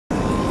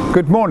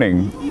Good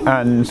morning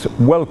and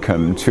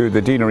welcome to the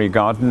Deanery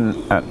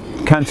Garden at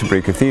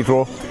Canterbury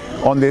Cathedral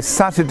on this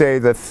Saturday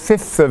the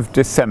 5th of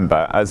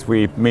December as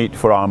we meet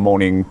for our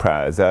morning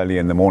prayers early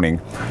in the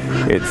morning.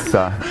 It's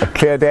a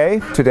clear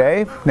day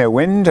today, no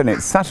wind, and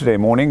it's Saturday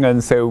morning,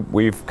 and so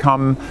we've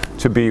come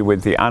to be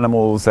with the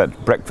animals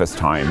at breakfast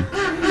time,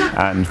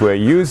 and we're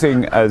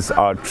using as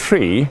our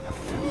tree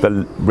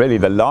really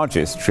the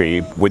largest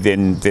tree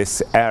within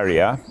this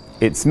area.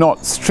 It's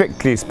not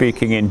strictly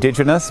speaking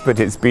indigenous, but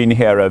it's been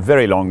here a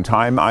very long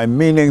time. I'm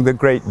meaning the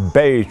great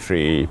bay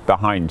tree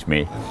behind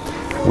me.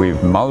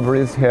 We've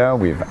mulberries here,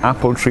 we've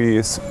apple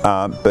trees,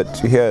 but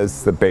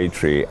here's the bay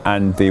tree,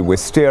 and the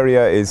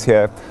wisteria is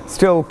here,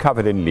 still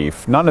covered in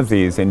leaf. None of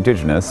these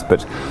indigenous,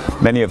 but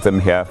many of them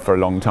here for a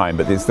long time.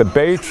 But it's the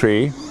bay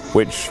tree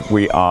which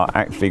we are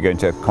actually going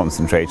to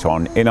concentrate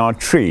on in our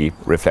tree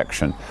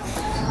reflection.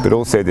 But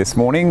also this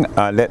morning,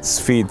 let's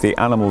feed the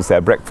animals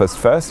their breakfast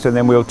first, and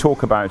then we'll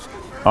talk about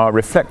our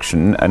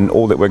reflection and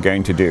all that we're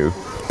going to do.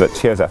 But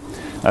here's a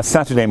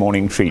Saturday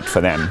morning treat for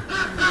them.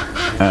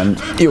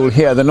 And you'll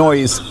hear the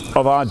noise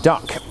of our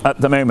duck at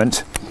the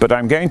moment, but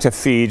I'm going to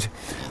feed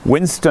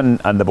Winston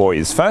and the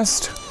boys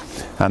first.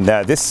 And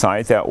they're this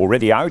side, they're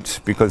already out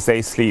because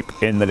they sleep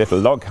in the little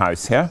log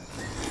house here.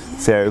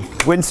 So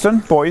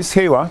Winston, boys,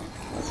 here you are.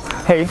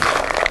 Hey.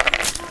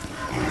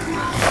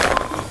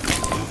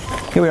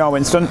 Here we are,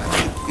 Winston.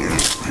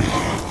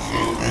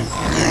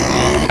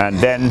 And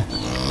then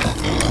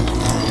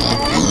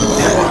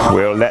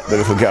we'll let the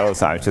little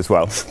girls out as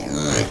well.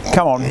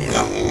 Come on.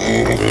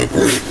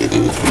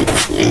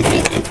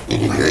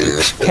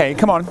 Okay,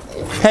 come on.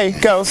 Hey,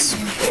 girls.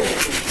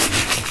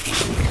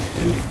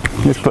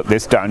 Let's put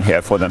this down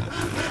here for them.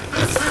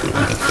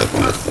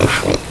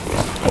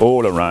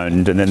 All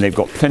around, and then they've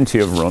got plenty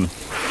of room.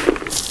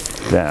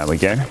 There we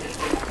go.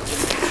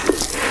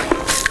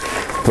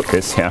 Put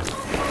this here.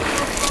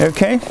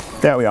 Okay,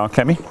 there we are,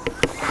 Clemmy.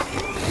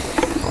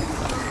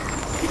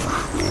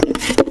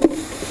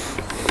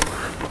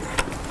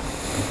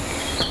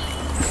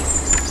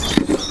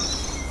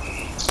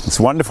 It's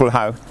wonderful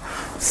how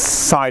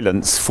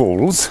silence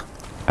falls,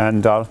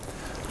 and I'll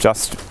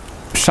just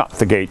shut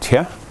the gate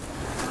here.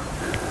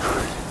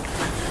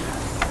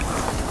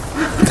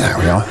 There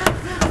we are.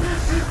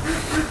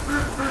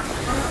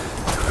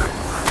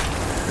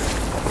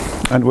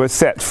 And we're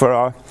set for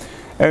our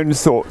own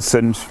thoughts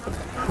and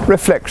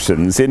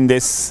reflections in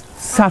this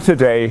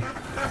Saturday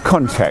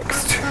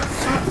context.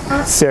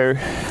 So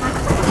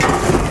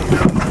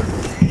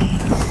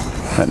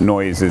that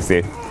noise is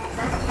the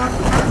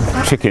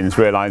chickens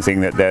realizing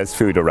that there's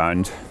food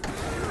around.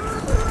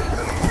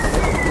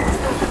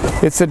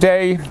 It's a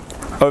day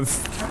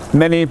of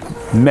many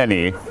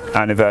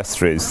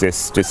anniversaries,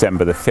 this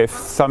December the 5th.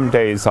 Some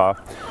days are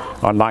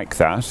like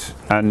that,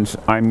 and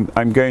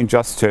I'm going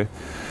just to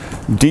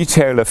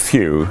detail a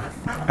few.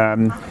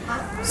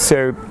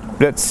 So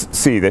let's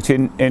see that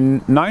in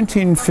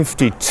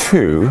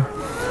 1952,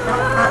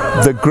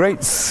 the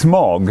Great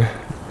Smog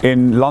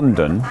in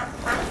London,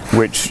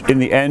 which in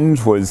the end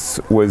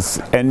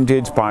was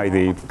ended by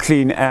the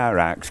Clean Air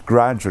Act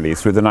gradually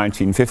through the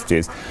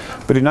 1950s.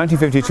 But in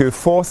 1952,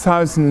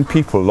 4,000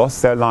 people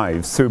lost their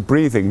lives through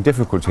breathing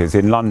difficulties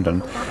in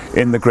London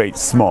in the Great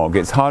Smog.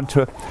 It's hard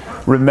to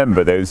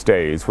remember those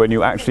days when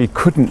you actually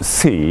couldn't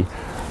see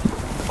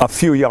a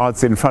few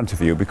yards in front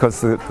of you because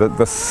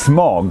the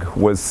smog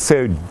was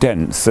so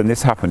dense, and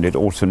this happened at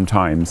autumn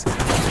times.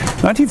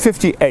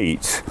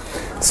 1958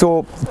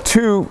 saw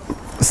two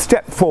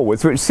step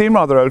forwards which seem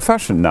rather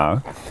old-fashioned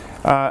now.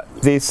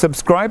 The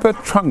subscriber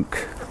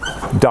trunk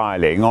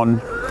dialing on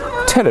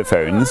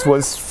telephones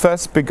was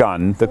first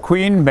begun. The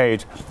Queen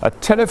made a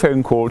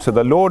telephone call to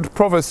the Lord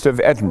Provost of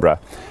Edinburgh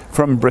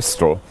from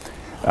Bristol,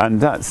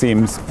 and that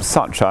seems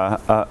such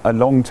a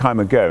long time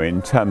ago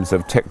in terms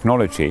of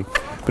technology.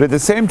 But at the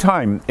same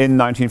time, in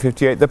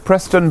 1958, the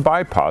Preston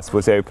bypass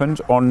was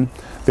opened on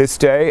this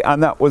day,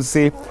 and that was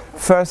the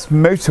first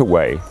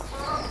motorway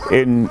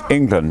in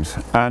England,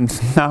 and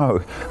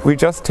now we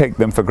just take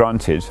them for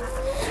granted.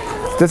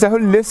 There's a whole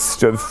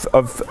list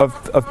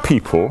of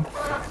people.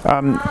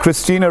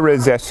 Christina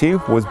Rossetti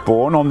was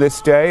born on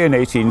this day in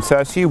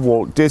 1830.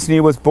 Walt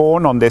Disney was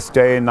born on this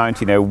day in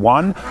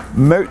 1901.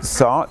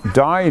 Mozart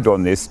died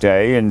on this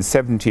day in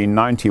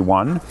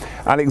 1791.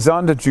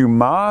 Alexander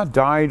Dumas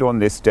died on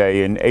this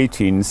day in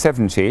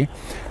 1870.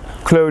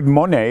 Claude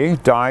Monet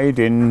died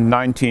in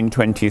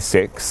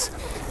 1926.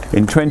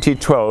 In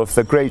 2012,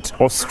 the great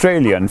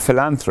Australian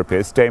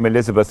philanthropist Dame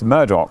Elizabeth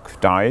Murdoch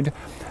died,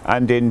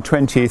 and in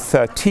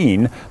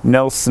 2013,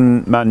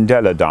 Nelson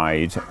Mandela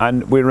died.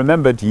 And we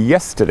remembered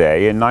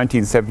yesterday, in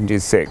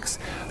 1976,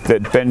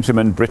 that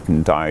Benjamin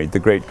Britten died, the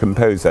great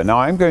composer. Now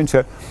I'm going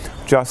to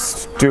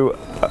just do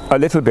a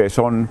little bit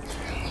on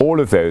all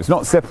of those,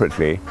 not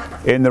separately,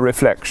 in the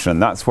reflection.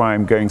 That's why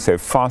I'm going so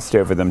fast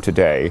over them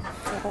today.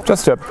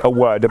 Just a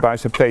word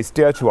about a place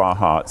dear to our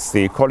hearts,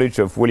 the College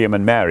of William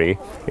and Mary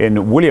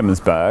in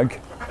Williamsburg,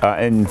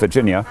 in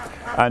Virginia.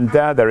 And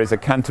there is a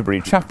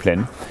Canterbury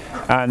chaplain.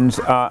 And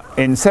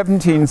in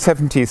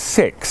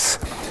 1776,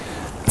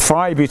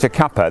 Phi Beta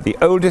Kappa, the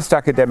oldest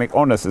academic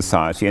honor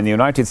society in the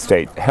United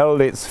States, held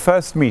its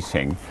first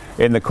meeting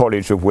in the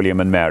College of William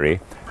and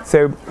Mary.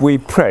 So we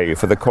pray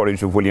for the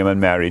College of William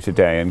and Mary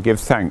today and give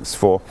thanks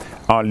for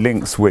our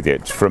links with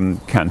it from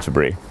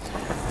Canterbury.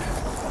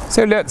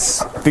 So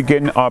let's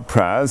begin our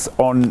prayers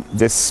on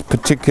this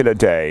particular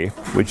day,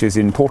 which is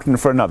important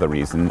for another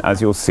reason,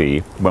 as you'll see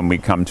when we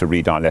come to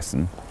read our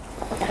lesson.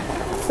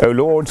 O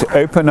Lord,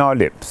 open our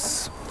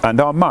lips, and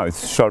our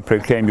mouths shall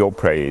proclaim your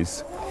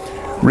praise.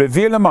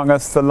 Reveal among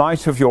us the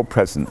light of your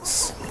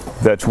presence,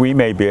 that we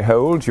may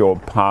behold your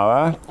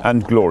power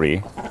and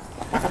glory.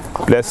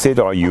 Blessed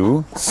are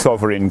you,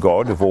 sovereign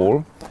God of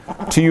all.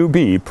 To you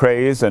be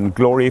praise and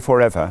glory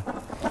forever.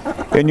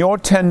 In your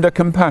tender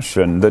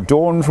compassion, the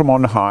dawn from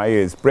on high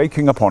is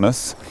breaking upon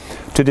us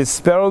to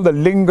dispel the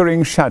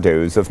lingering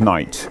shadows of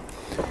night.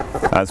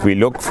 As we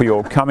look for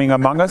your coming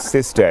among us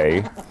this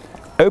day,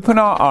 open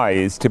our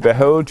eyes to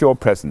behold your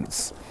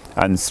presence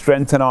and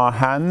strengthen our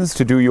hands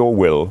to do your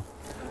will,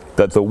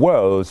 that the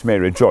world may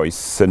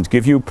rejoice and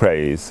give you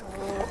praise.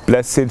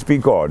 Blessed be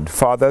God,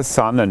 Father,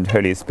 Son, and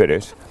Holy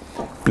Spirit.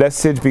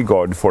 Blessed be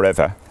God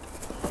forever.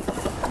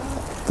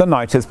 The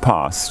night has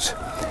passed,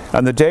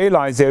 and the day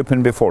lies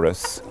open before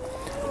us.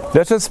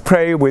 Let us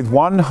pray with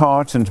one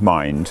heart and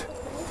mind.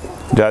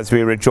 And as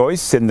we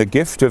rejoice in the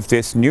gift of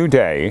this new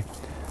day,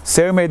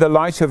 so may the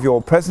light of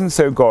your presence,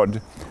 O God,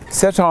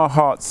 set our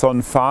hearts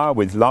on fire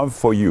with love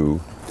for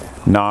you,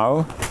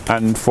 now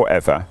and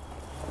forever.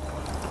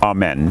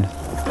 Amen.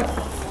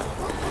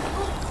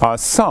 Our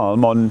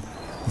psalm on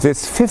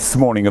this fifth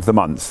morning of the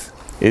month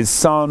is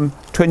Psalm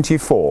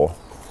 24.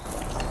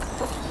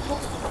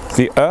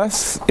 The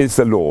earth is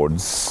the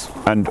Lord's,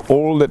 and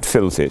all that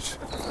fills it,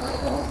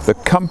 the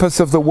compass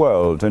of the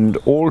world and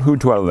all who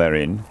dwell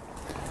therein.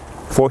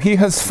 For he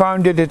has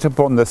founded it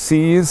upon the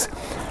seas,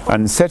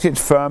 and set it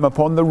firm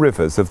upon the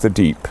rivers of the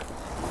deep.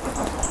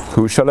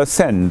 Who shall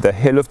ascend the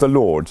hill of the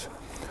Lord,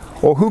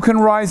 or who can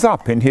rise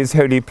up in his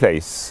holy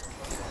place?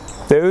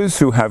 Those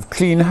who have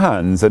clean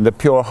hands and a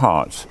pure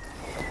heart,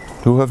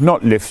 who have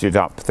not lifted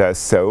up their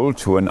soul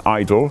to an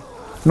idol,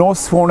 nor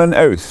sworn an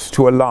oath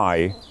to a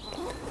lie.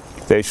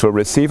 They shall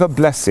receive a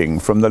blessing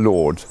from the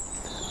Lord,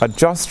 a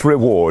just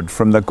reward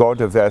from the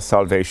God of their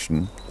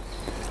salvation.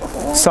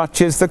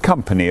 Such is the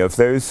company of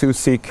those who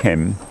seek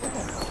him,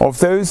 of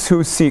those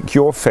who seek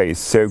your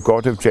face, O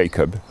God of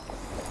Jacob.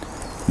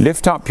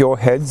 Lift up your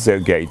heads, O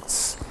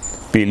gates,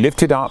 be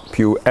lifted up,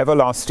 you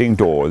everlasting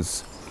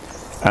doors,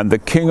 and the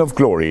King of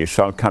glory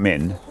shall come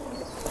in.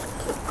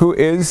 Who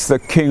is the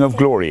King of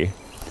glory?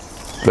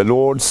 The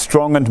Lord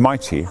strong and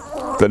mighty,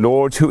 the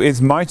Lord who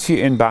is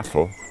mighty in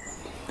battle.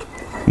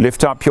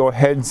 Lift up your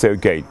heads, O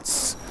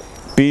gates,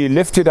 be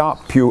lifted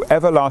up, you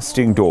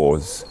everlasting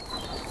doors,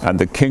 and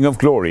the King of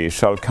glory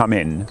shall come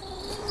in.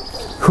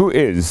 Who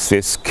is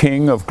this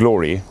King of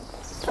glory?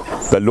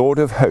 The Lord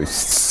of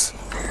hosts,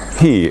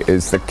 he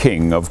is the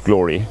King of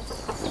glory.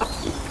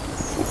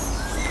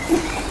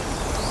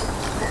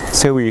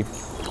 So we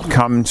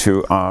come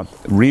to our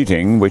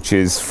reading, which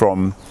is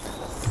from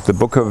the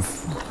book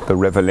of the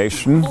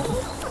Revelation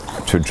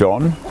to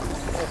John,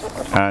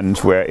 and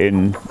we're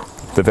in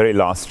the very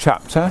last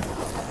chapter,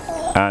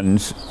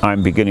 and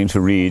I'm beginning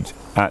to read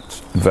at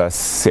verse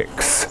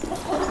 6.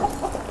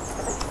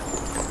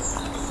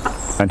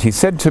 And he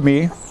said to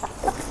me,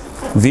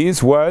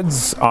 these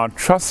words are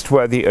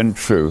trustworthy and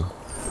true.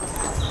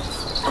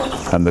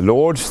 And the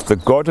Lord, the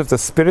God of the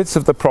spirits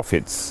of the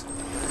prophets,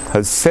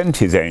 has sent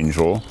his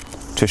angel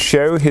to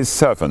show his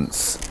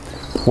servants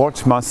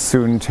what must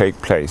soon take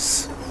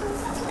place.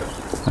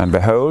 And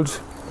behold,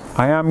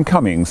 I am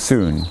coming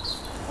soon.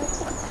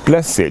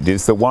 Blessed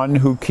is the one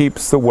who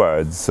keeps the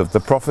words of the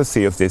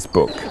prophecy of this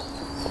book.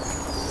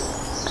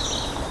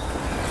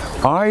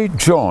 I,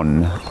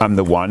 John, am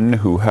the one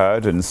who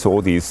heard and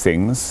saw these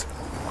things.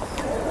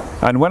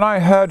 And when I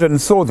heard and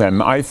saw them,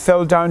 I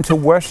fell down to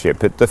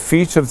worship at the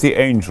feet of the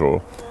angel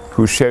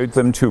who showed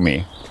them to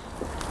me.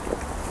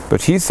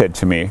 But he said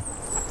to me,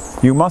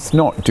 you must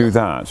not do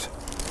that.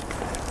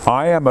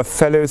 I am a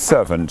fellow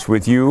servant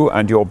with you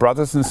and your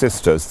brothers and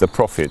sisters, the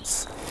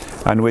prophets,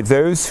 and with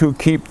those who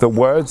keep the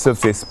words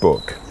of this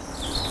book.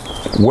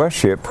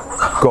 Worship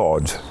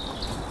God.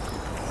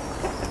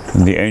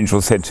 And the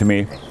angel said to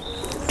me,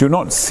 do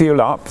not seal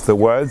up the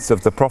words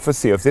of the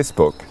prophecy of this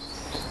book,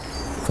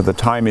 for the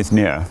time is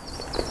near.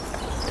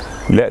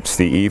 Let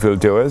the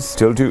evildoers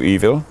still do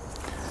evil,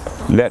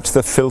 let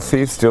the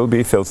filthy still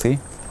be filthy,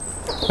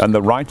 and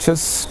the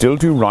righteous still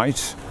do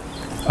right,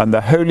 and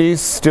the holy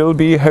still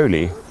be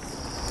holy.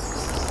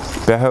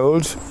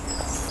 Behold,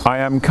 I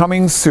am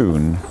coming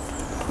soon,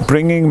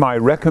 bringing my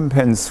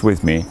recompense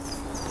with me,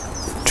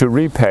 to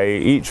repay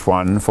each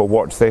one for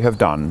what they have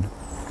done.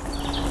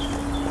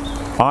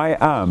 I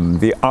am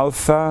the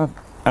Alpha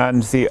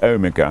and the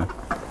Omega,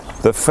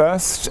 the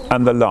first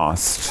and the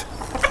last,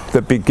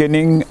 the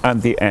beginning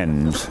and the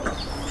end.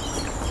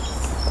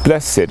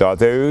 Blessed are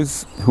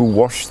those who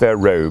wash their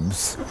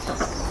robes,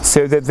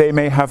 so that they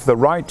may have the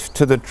right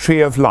to the tree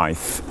of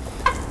life,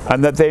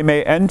 and that they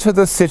may enter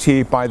the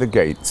city by the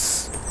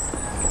gates.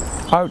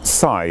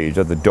 Outside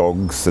are the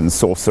dogs and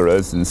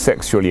sorcerers and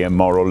sexually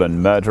immoral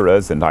and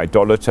murderers and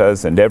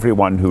idolaters and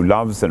everyone who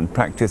loves and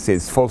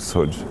practices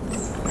falsehood.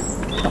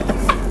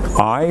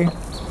 I,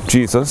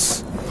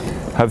 Jesus,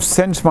 have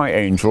sent my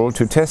angel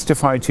to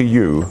testify to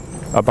you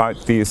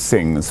about these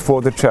things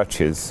for the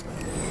churches.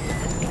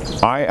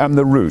 I am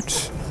the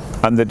root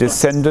and the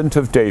descendant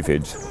of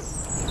David.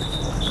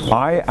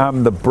 I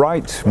am the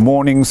bright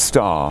morning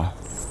star.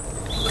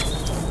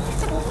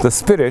 The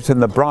Spirit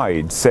and the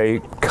bride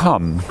say,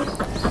 "Come,"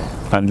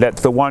 and let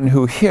the one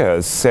who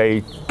hears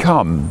say,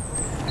 "Come."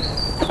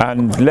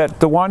 And let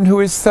the one who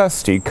is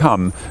thirsty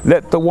come.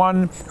 Let the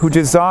one who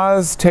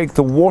desires take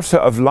the water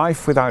of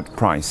life without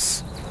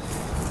price.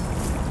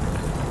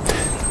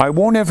 I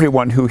warn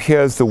everyone who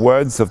hears the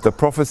words of the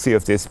prophecy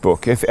of this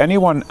book, if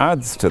anyone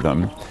adds to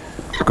them,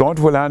 God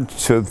will add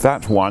to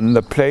that one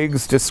the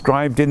plagues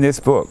described in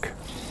this book.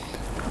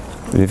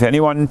 If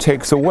anyone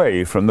takes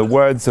away from the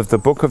words of the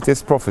book of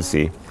this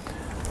prophecy,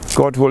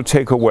 God will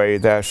take away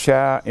their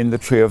share in the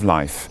tree of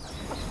life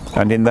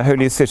and in the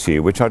holy city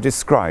which are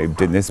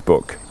described in this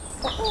book.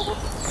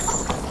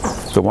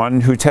 The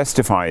one who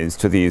testifies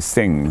to these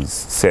things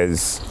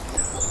says,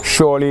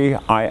 "Surely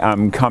I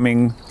am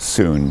coming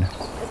soon."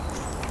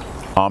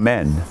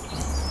 Amen.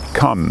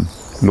 Come,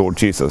 Lord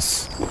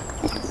Jesus.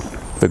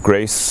 The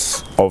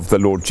grace of the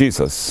Lord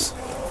Jesus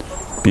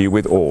be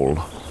with all.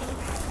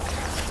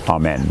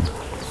 Amen.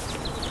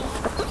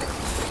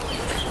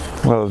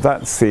 Well,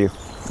 that's the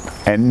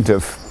end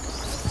of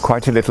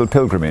quite a little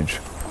pilgrimage.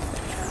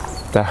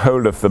 The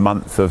whole of the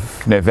month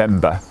of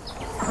November,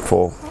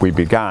 for we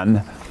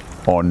began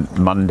on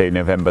Monday,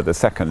 November the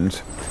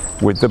 2nd,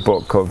 with the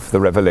book of the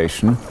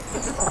Revelation,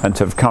 and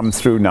have come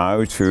through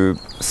now to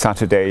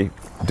Saturday,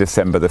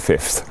 December the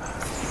 5th.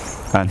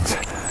 And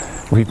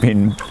we've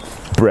been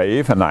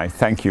brave, and I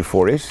thank you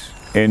for it,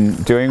 in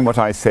doing what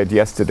I said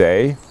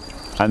yesterday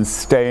and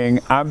staying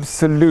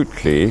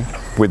absolutely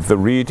with the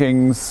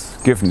readings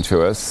given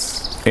to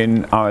us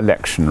in our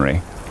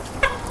lectionary,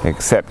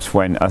 except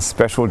when a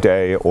special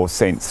day or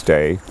Saint's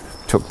Day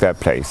took their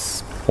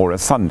place, or a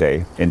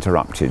Sunday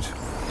interrupted.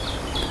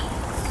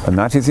 And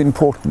that is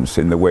important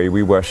in the way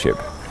we worship.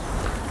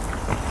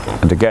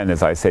 And again,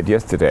 as I said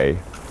yesterday,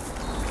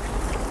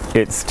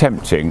 it's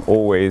tempting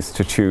always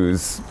to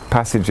choose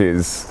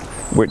passages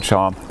which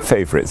are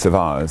favourites of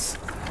ours,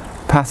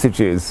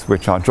 passages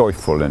which are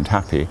joyful and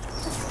happy.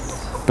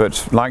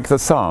 But like the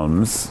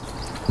Psalms,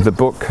 the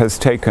book has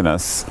taken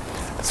us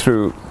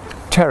through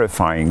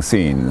terrifying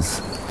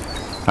scenes,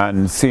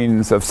 and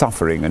scenes of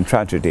suffering and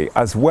tragedy,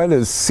 as well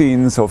as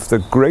scenes of the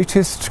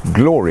greatest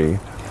glory,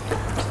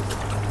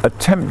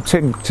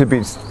 attempting to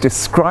be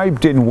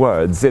described in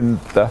words in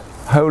the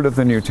whole of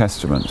the New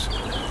Testament,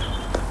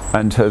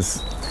 and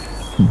has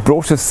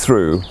brought us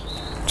through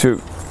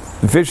to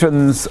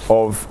visions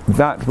of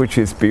that which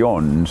is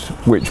beyond,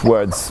 which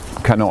words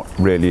cannot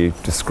really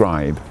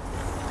describe.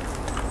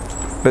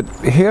 But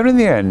here in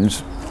the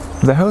end,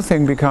 the whole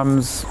thing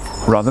becomes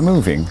rather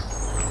moving,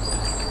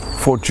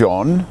 for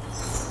John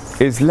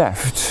is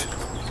left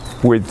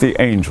with the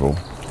angel,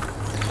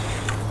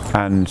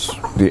 and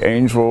the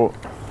angel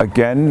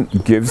again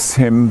gives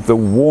him the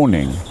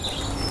warning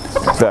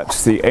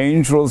that the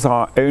angels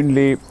are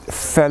only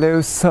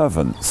fellow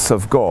servants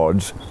of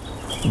God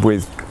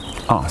with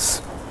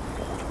us,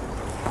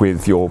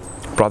 with your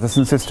brothers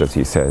and sisters,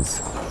 he says,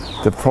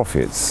 the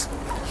prophets,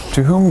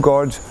 to whom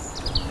God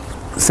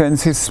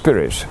sends his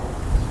Spirit.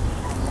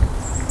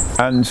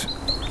 And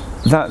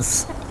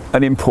that's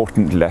an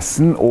important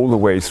lesson all the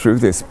way through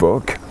this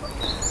book,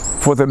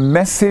 for the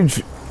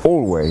message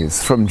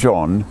always from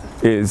John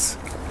is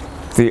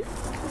the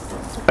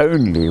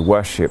only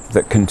worship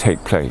that can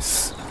take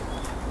place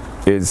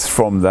is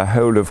from the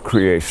whole of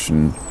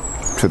creation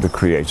to the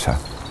Creator.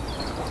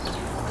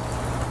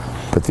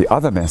 But the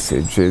other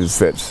message is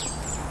that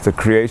the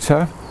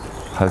Creator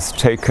has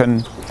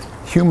taken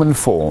human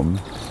form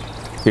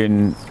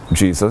in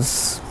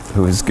Jesus,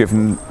 who has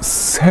given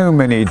so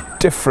many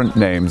different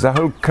names, a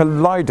whole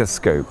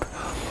kaleidoscope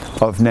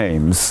of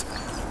names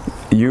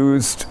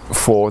used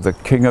for the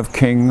King of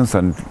Kings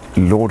and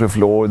Lord of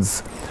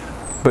Lords,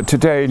 but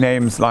today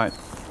names like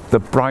the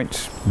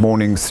bright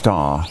morning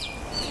star,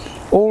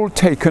 all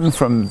taken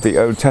from the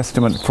Old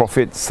Testament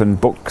prophets and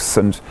books,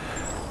 and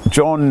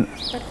John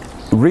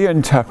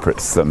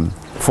reinterprets them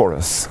for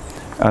us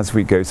as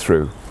we go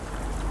through.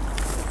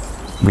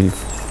 We've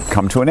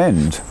come to an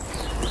end.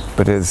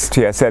 But as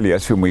T.S.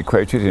 Eliot, whom we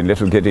quoted in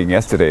Little Gidding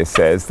yesterday,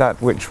 says,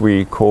 that which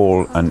we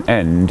call an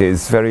end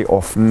is very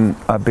often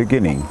a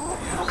beginning.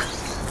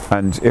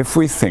 And if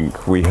we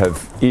think we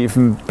have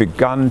even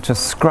begun to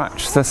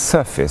scratch the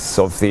surface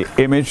of the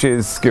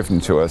images given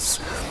to us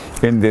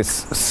in this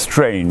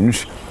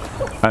strange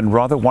and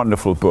rather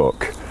wonderful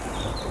book,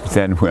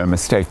 then we're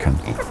mistaken.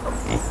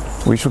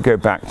 We shall go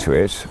back to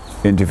it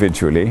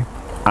individually,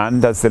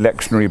 and as the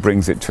lectionary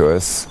brings it to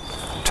us,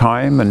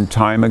 time and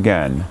time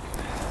again,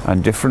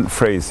 and different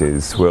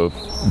phrases will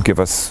give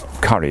us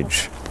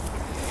courage.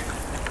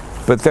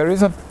 But there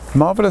is a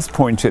marvelous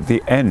point at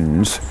the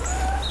end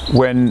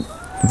when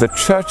the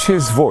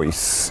church's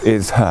voice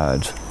is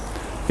heard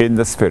in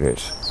the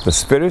Spirit. The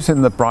Spirit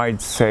and the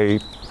bride say,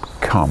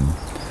 "Come."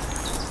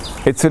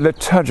 It's a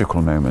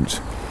liturgical moment.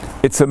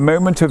 It's a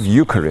moment of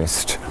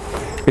Eucharist.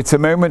 It's a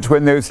moment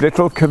when those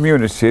little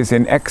communities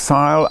in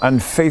exile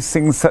and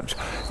facing such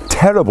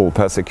terrible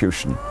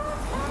persecution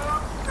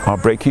are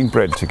breaking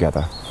bread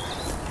together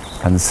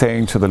and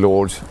saying to the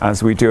Lord,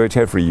 as we do at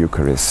every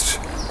Eucharist,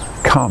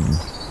 "Come,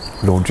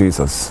 Lord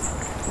Jesus."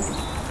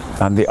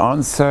 And the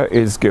answer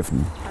is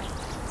given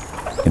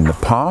in the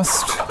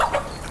past,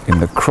 in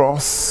the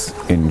cross,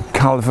 in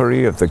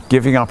Calvary, of the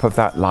giving up of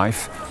that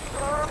life,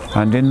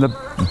 and in the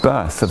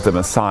birth of the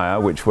Messiah,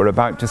 which we're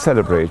about to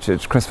celebrate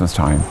at Christmas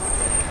time.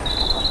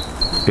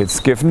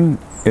 It's given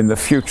in the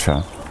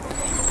future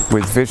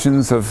with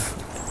visions of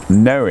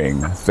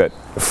knowing that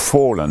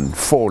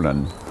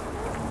fallen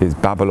is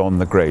Babylon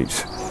the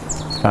Great.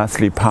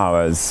 Earthly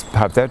powers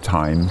have their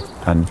time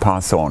and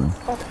pass on.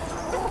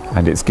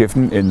 And it's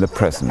given in the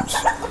present,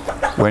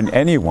 when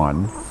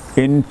anyone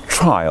in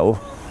trial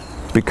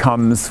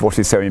becomes what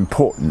is so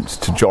important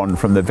to John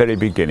from the very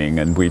beginning,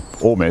 and we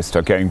almost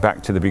are going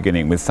back to the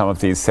beginning with some of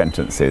these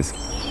sentences,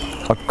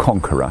 a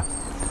conqueror,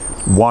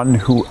 one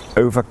who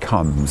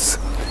overcomes.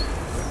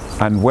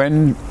 And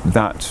when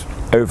that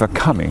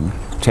overcoming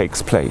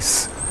takes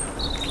place,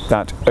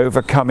 that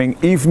overcoming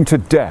even to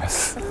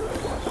death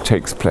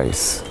takes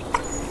place,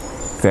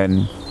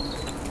 then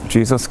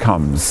Jesus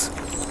comes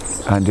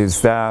and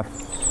is there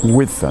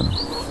with them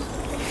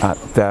at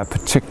their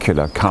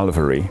particular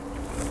Calvary.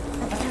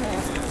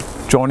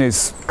 John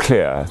is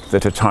clear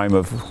that a time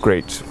of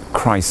great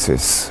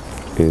crisis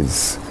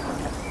is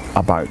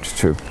about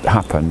to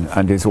happen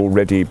and is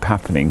already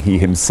happening, he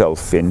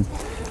himself in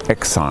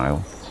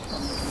exile.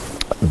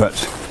 But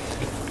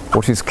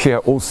what is clear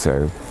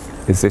also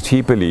is that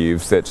he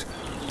believes that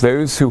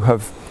those who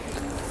have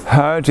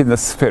heard in the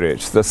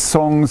Spirit the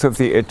songs of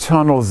the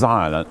eternal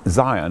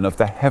Zion of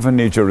the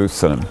heavenly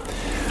Jerusalem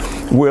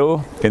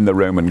will, in the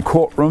Roman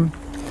courtroom,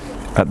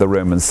 at the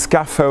Roman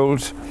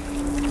scaffold,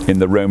 in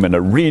the Roman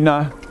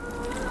arena,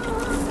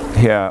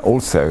 hear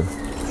also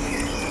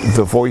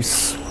the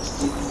voice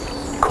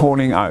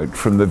calling out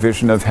from the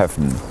vision of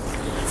heaven,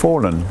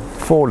 "Fallen,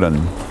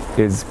 fallen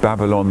is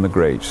Babylon the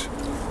Great."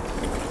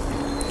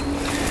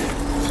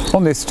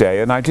 On this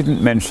day, and I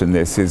didn't mention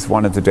this, is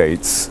one of the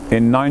dates,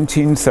 in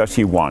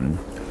 1931,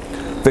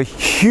 the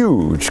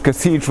huge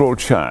cathedral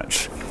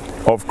church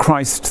of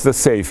Christ the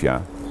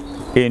Saviour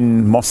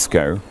in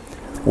Moscow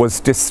was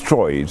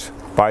destroyed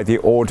by the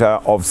order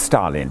of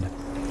Stalin.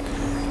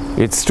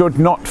 It stood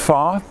not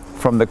far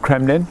from the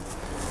Kremlin.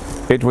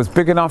 It was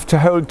big enough to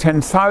hold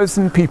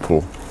 10,000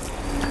 people.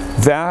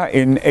 There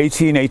in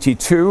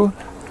 1882,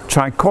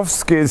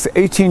 Tchaikovsky's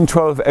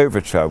 1812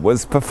 overture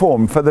was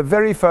performed for the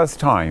very first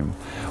time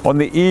on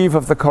the eve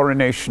of the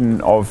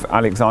coronation of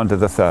Alexander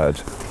III.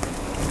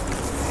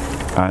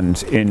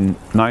 And in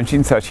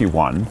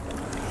 1931,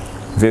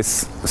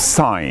 this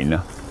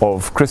sign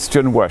of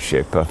Christian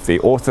worship of the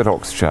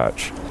Orthodox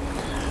Church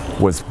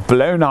was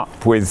blown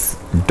up with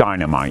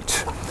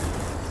dynamite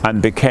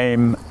and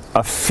became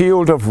a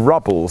field of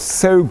rubble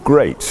so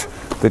great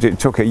that it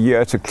took a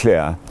year to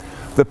clear.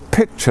 The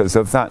pictures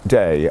of that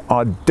day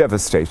are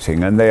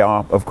devastating, and they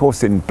are, of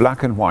course, in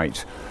black and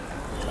white,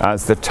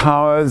 as the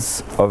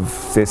towers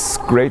of this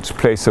great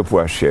place of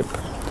worship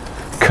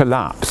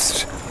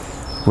collapsed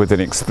with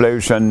an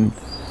explosion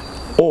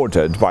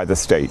ordered by the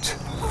state,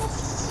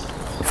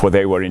 for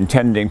they were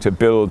intending to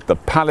build the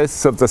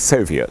palace of the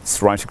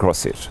Soviets right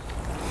across it.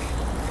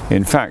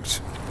 In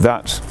fact,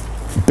 that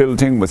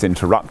building was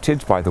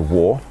interrupted by the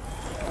war,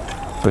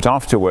 but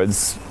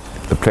afterwards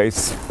the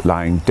place,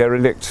 lying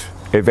derelict,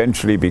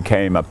 eventually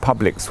became a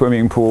public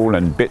swimming pool,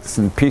 and bits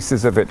and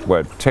pieces of it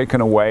were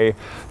taken away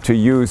to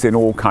use in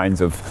all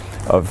kinds of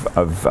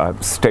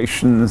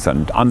stations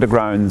and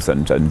undergrounds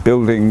and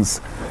buildings.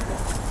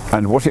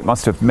 And what it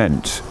must have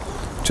meant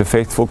to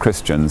faithful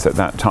Christians at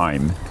that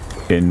time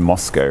in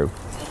Moscow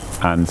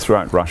and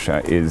throughout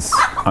Russia is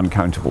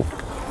uncountable.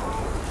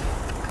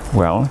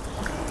 Well,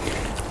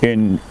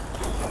 in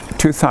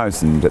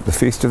 2000, at the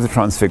Feast of the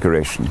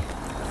Transfiguration,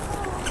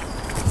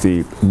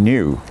 the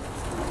new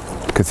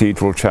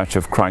Cathedral Church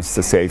of Christ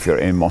the Saviour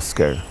in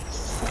Moscow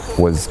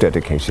was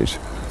dedicated,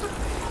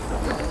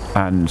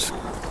 and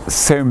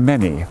so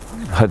many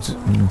had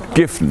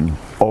given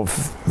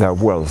of their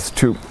wealth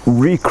to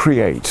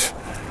recreate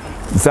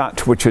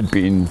that which had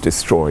been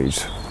destroyed.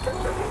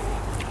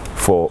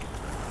 For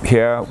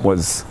here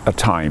was a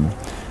time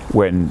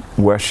when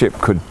worship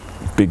could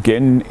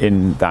begin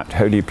in that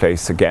holy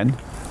place again,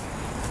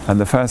 and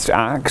the first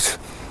act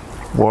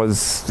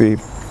was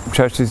the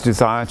Church's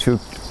desire to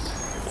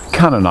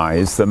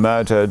canonize the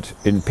murdered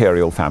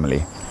imperial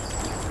family.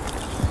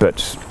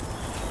 But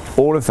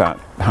all of that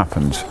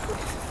happened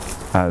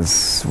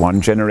as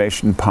one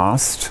generation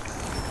passed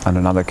and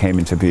another came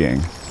into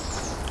being.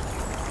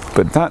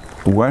 But that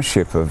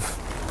worship of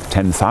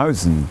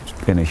 10,000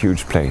 in a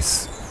huge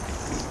place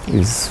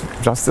is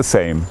just the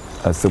same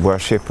as the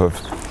worship of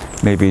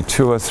maybe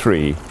 2 or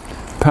 3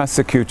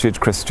 persecuted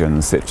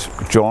Christians that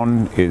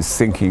John is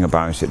thinking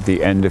about at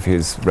the end of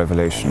his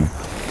revelation,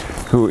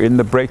 who in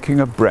the breaking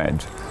of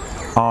bread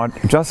are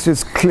just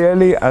as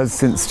clearly as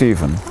St.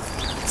 Stephen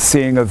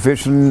seeing a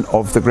vision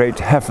of the great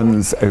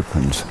heavens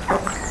opened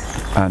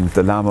and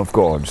the Lamb of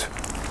God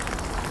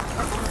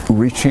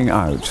reaching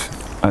out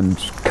and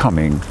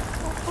coming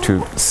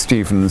to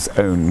Stephen's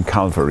own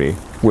Calvary,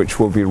 which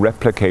will be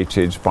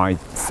replicated by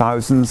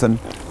thousands and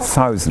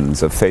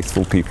thousands of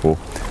faithful people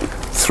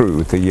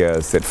through the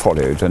years that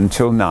followed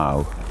until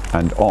now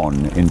and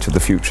on into the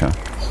future.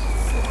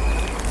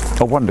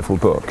 A wonderful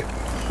book,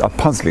 a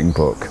puzzling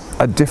book,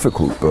 a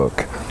difficult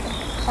book,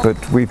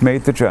 but we've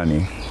made the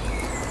journey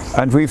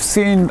and we've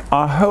seen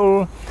a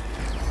whole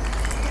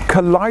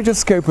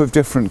kaleidoscope of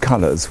different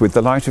colours with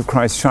the light of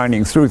Christ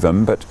shining through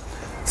them, but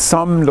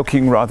some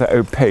looking rather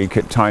opaque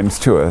at times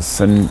to us,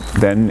 and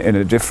then in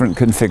a different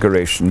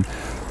configuration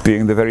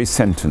being the very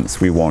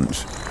sentence we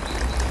want.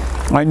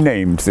 I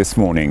named this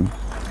morning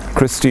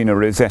Christina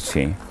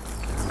Rossetti,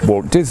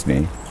 Walt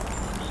Disney,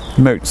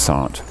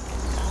 Mozart,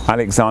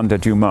 Alexander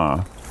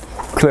Dumas,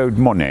 Claude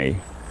Monet,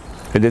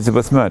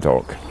 Elizabeth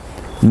Murdoch,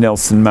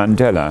 Nelson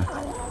Mandela,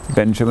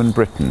 Benjamin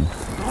Britten,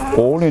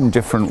 all in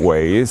different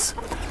ways,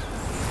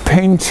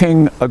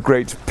 painting a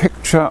great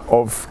picture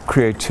of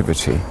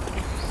creativity.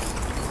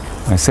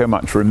 I so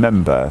much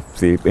remember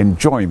the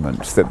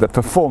enjoyment that the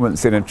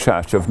performance in a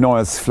church of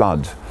Noah's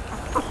Flood,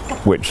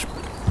 which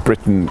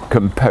Britten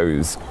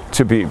composed,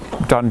 to be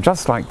done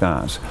just like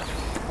that,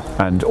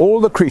 and all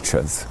the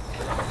creatures,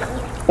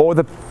 or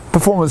the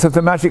performance of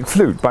the Magic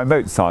Flute by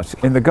Mozart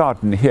in the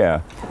garden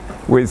here,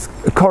 with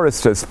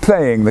choristers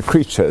playing the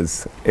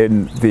creatures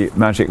in the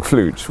Magic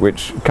Flute,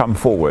 which come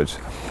forward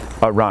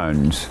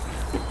around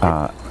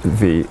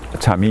the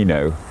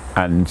Tamino,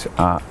 and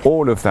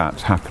all of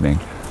that happening.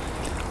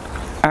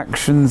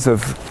 Actions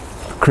of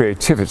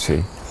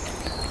creativity.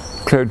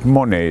 Claude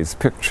Monet's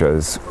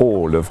pictures,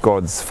 all of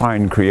God's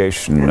fine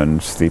creation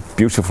and the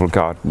beautiful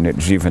garden at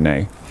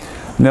Giverny.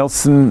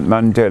 Nelson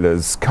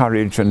Mandela's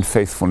courage and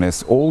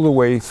faithfulness all the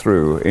way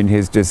through in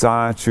his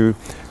desire to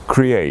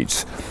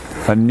create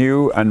a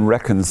new and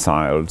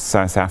reconciled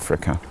South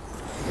Africa.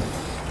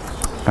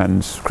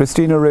 And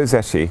Christina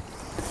Rossetti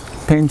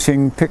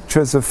painting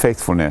pictures of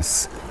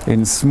faithfulness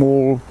in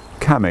small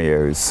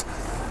cameos,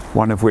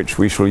 one of which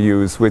we shall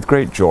use with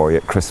great joy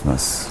at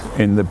Christmas.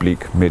 In the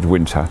bleak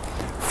midwinter,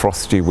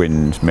 frosty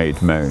wind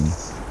made moan.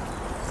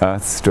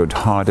 Earth stood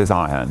hard as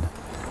iron,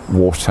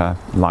 water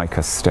like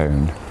a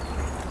stone.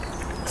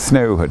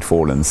 Snow had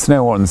fallen,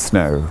 snow on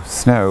snow,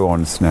 snow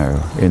on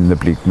snow, in the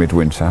bleak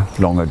midwinter,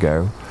 long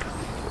ago.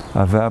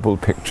 A verbal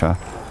picture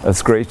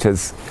as great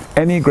as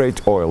any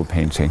great oil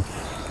painting.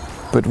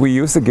 But we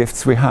use the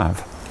gifts we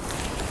have.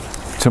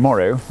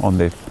 Tomorrow, on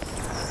the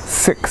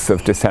 6th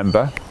of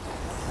December,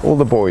 all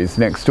the boys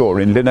next door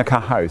in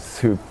Lineker House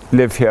who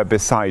live here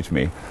beside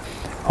me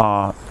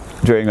are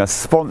doing a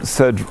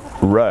sponsored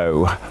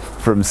row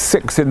from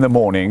 6 in the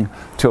morning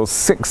till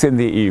 6 in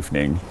the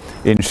evening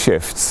in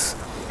shifts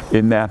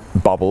in their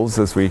bubbles,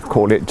 as we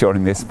call it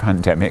during this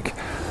pandemic,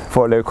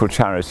 for a local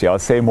charity. I'll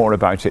say more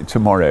about it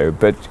tomorrow,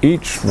 but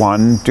each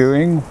one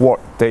doing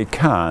what they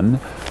can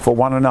for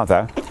one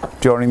another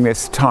during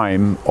this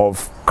time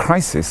of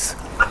crisis.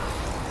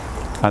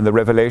 And the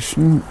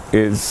Revelation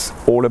is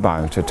all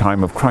about a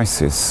time of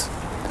crisis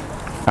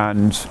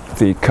and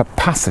the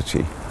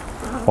capacity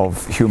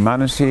of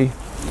humanity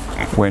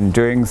when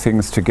doing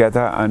things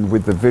together and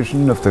with the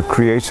vision of the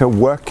Creator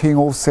working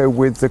also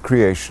with the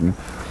creation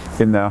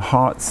in their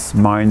hearts,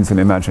 minds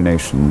and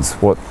imaginations,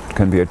 what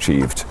can be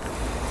achieved.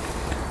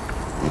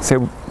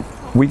 So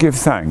we give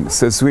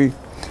thanks as we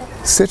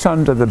sit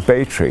under the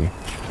bay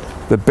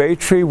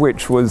tree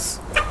which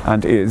was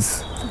and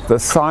is the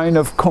sign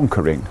of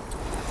conquering.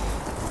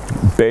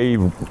 Bay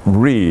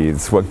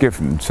wreaths were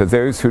given to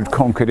those who'd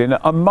conquered in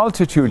a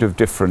multitude of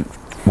different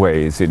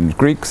ways, in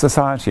Greek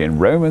society, in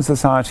Roman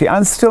society,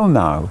 and still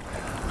now.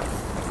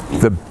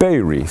 The bay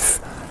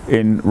wreath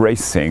in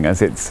racing,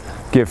 as it's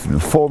given,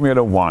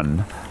 Formula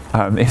One,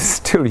 is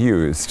still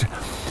used.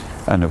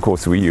 And of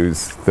course we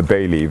use the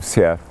bay leaves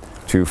here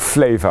to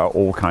flavour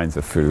all kinds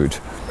of food.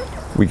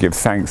 We give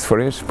thanks for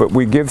it, but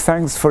we give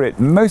thanks for it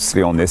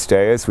mostly on this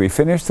day as we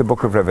finish the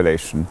book of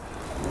Revelation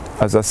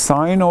as a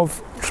sign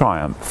of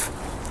triumph,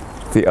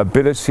 the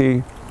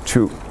ability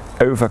to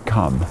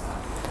overcome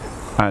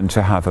and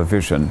to have a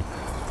vision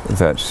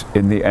that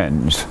in the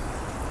end,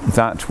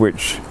 that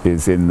which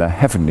is in the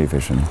heavenly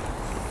vision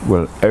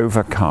will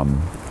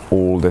overcome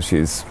all that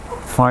is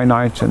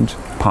finite and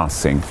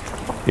passing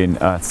in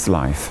Earth's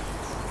life.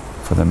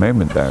 For the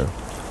moment though,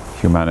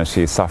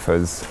 humanity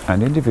suffers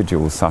and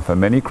individuals suffer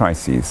many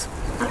crises,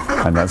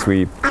 and as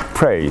we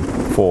pray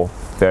for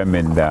them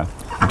in their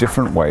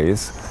different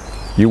ways,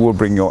 you will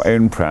bring your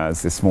own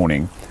prayers this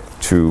morning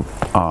to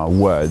our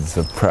words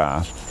of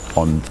prayer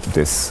on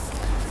this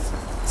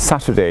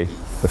Saturday,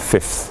 the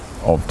 5th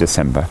of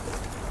December.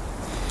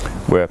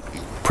 We're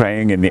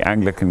praying in the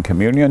Anglican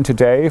Communion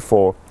today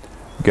for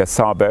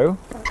Gasabo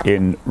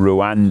in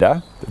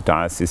Rwanda, the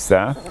diocese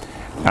there,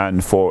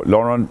 and for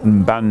Laurent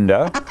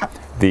Mbanda,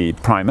 the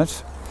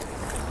primate,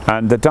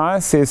 and the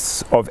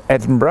Diocese of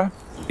Edinburgh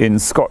in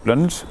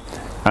Scotland,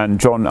 and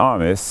John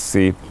Armis,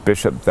 the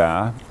bishop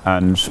there,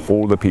 and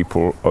all the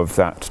people of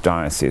that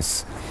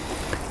diocese.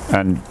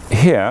 And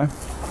here,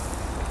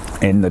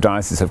 in the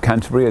Diocese of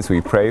Canterbury, as we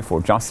pray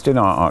for Justin,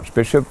 our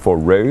Archbishop, for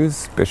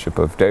Rose, Bishop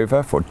of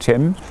Dover, for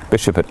Tim,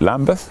 Bishop at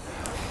Lambeth,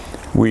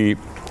 we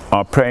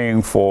are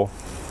praying for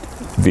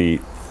the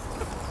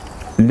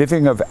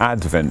living of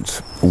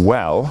Advent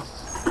well,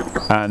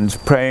 and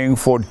praying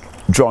for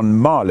John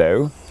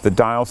Marlowe, the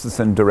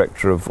Diocesan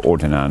Director of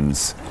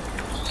Ordinands.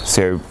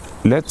 So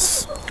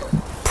let's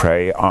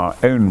pray our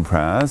own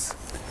prayers,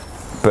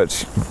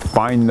 but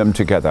bind them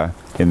together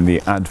in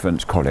the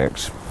Advent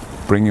Collect.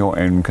 Bring your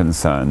own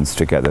concerns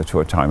together to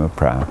a time of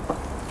prayer.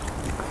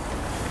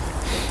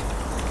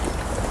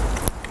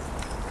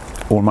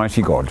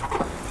 Almighty God,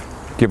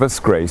 give us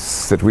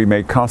grace that we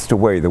may cast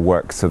away the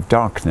works of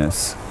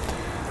darkness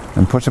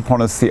and put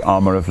upon us the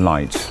armour of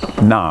light,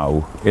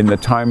 now, in the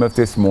time of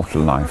this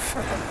mortal life,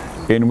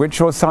 in which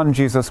your Son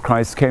Jesus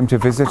Christ came to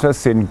visit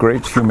us in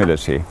great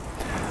humility,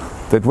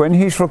 that when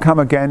he shall come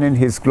again in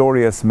his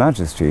glorious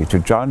majesty to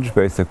judge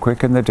both the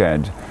quick and the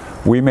dead,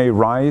 we may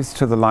rise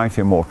to the life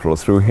immortal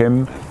through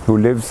him who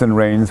lives and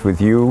reigns with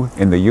you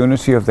in the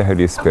unity of the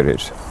Holy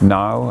Spirit,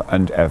 now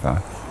and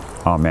ever.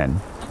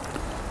 Amen.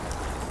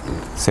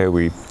 So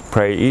we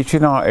pray each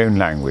in our own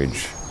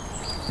language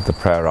the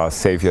prayer our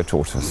Saviour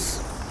taught us.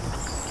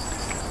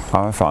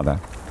 Our Father,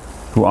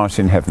 who art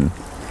in heaven,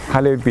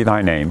 hallowed be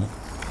thy name.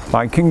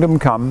 Thy kingdom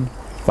come,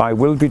 thy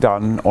will be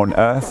done on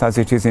earth as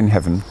it is in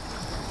heaven.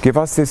 Give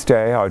us this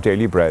day our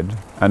daily bread,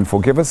 and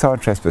forgive us our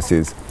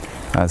trespasses,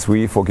 as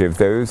we forgive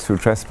those who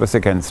trespass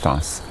against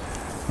us.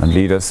 And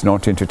lead us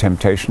not into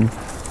temptation,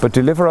 but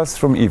deliver us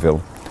from evil.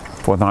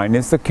 For thine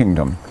is the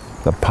kingdom,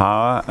 the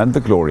power and the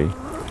glory,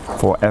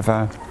 for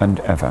ever and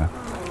ever.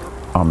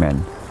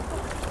 Amen.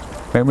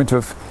 Moment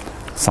of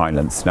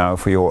silence now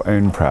for your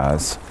own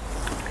prayers.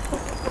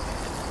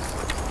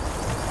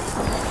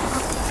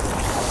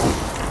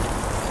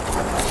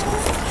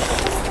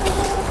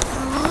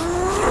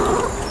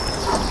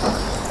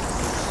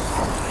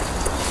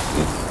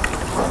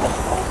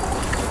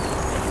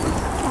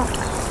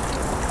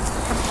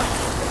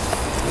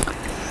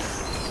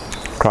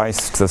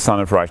 Christ, the Son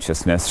of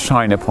Righteousness,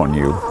 shine upon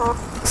you,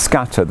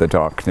 scatter the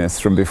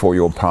darkness from before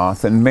your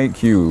path, and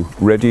make you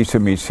ready to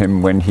meet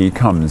him when he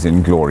comes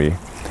in glory.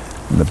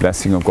 And the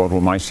blessing of God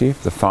Almighty,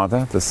 the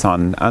Father, the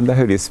Son, and the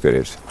Holy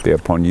Spirit be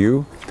upon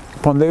you,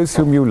 upon those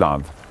whom you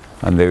love,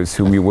 and those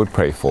whom you would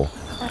pray for,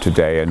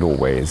 today and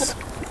always.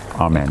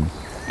 Amen.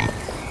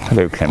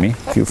 Hello, Clemmy.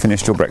 You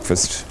finished your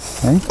breakfast?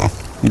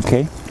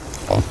 Okay.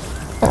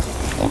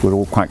 We're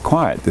all quite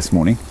quiet this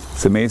morning.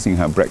 It's amazing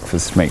how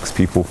breakfast makes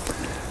people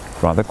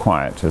rather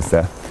quiet as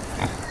they're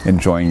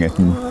enjoying it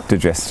and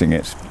digesting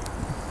it.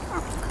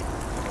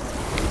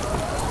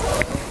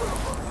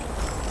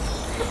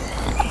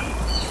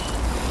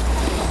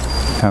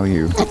 How are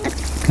you?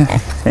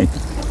 Hey,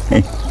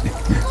 hey,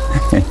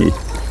 hey.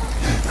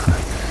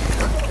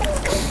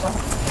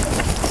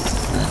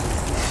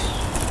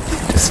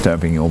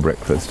 Disturbing your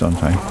breakfast,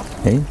 aren't I?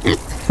 Hey?